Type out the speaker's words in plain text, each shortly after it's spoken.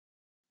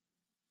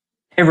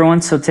Hey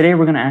everyone, so today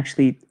we're going to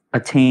actually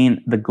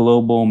attain the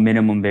global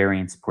minimum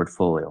variance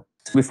portfolio.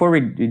 So before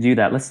we do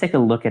that, let's take a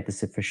look at the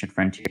sufficient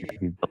frontier that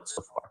we've built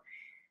so far.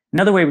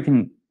 Another way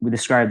we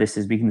describe this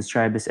is we can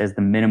describe this as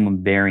the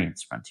minimum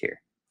variance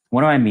frontier.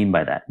 What do I mean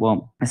by that?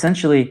 Well,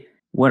 essentially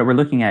what we're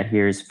looking at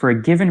here is for a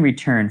given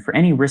return, for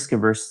any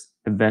risk-averse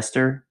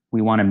investor,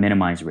 we want to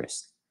minimize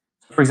risk.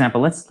 For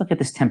example, let's look at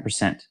this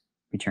 10%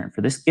 return.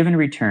 For this given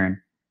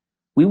return,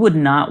 we would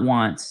not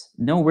want,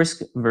 no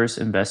risk-averse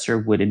investor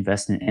would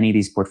invest in any of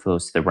these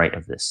portfolios to the right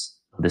of this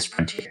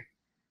frontier.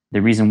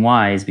 The reason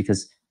why is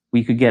because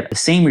we could get the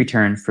same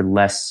return for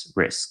less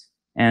risk.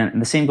 And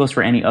the same goes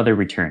for any other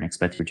return,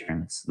 expected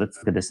return. Let's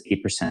look at this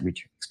 8%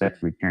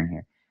 expected return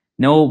here.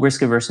 No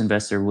risk-averse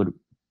investor would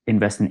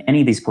invest in any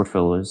of these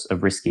portfolios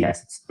of risky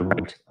assets to the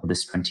right of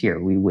this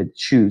frontier. We would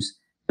choose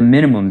the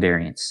minimum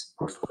variance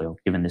portfolio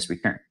given this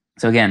return.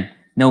 So again,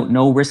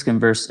 no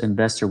risk-averse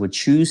investor would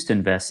choose to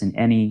invest in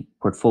any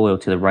portfolio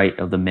to the right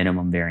of the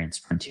minimum variance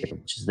frontier,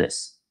 which is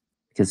this.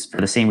 Because for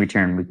the same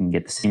return, we can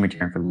get the same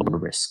return for lower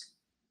risk.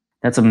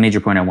 That's a major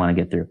point I want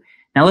to get through.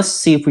 Now let's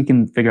see if we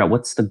can figure out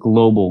what's the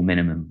global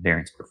minimum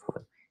variance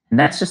portfolio. And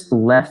that's just the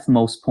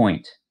leftmost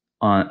point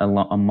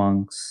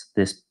amongst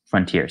this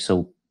frontier.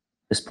 So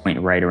this point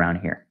right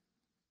around here.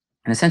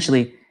 And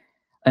essentially,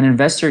 an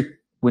investor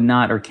would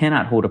not or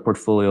cannot hold a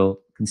portfolio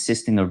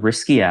consisting of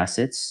risky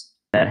assets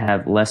that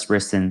have less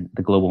risk than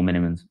the global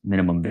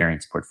minimum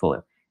variance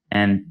portfolio.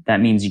 And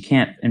that means you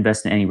can't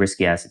invest in any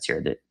risky assets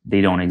here, that they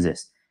don't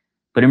exist.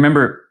 But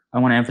remember, I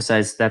want to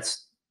emphasize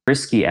that's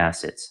risky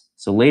assets.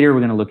 So later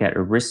we're going to look at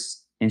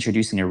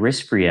introducing a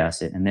risk-free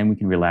asset, and then we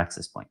can relax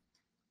this point.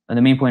 But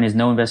the main point is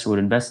no investor would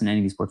invest in any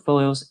of these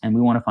portfolios, and we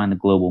want to find the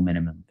global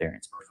minimum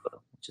variance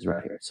portfolio, which is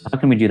right here. So how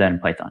can we do that in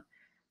Python?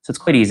 So it's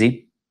quite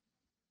easy.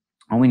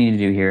 All we need to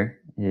do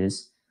here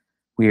is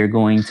we are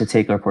going to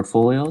take our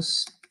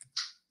portfolios.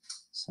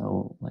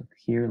 So like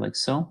here, like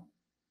so.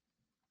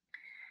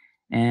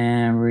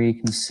 And we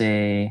can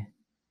say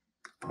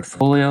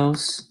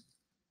portfolios,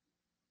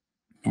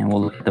 and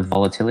we'll look at the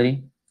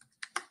volatility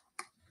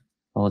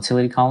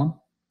column.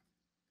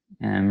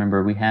 And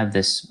remember, we have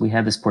this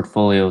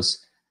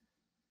portfolios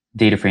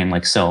data frame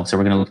like so. So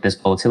we're going to look at this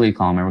volatility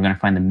column, and we're going to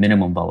find the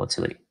minimum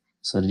volatility.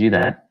 So to do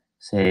that,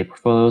 say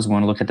portfolios, we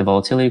want to look at the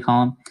volatility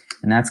column,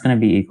 and that's going to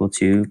be equal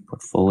to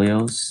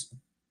portfolios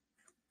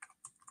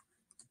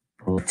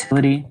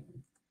volatility.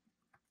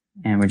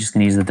 And we're just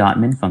going to use the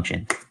 .min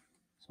function.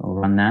 So we'll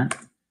run that.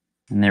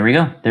 And there we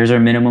go. There's our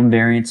minimum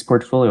variance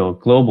portfolio,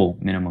 global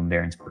minimum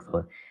variance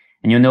portfolio.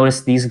 And you'll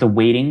notice these are the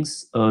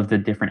weightings of the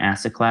different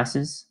asset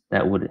classes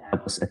that would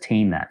help us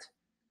attain that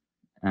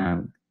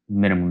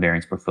minimum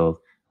variance portfolio.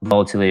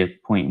 Volatility of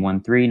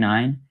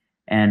 0.139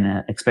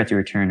 and expected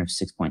return of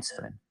 6.7%.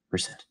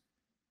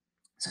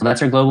 So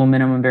that's our global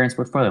minimum variance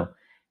portfolio.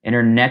 In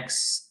our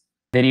next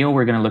video,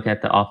 we're going to look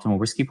at the optimal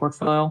risky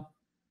portfolio.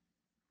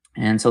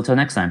 And so till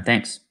next time,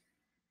 thanks.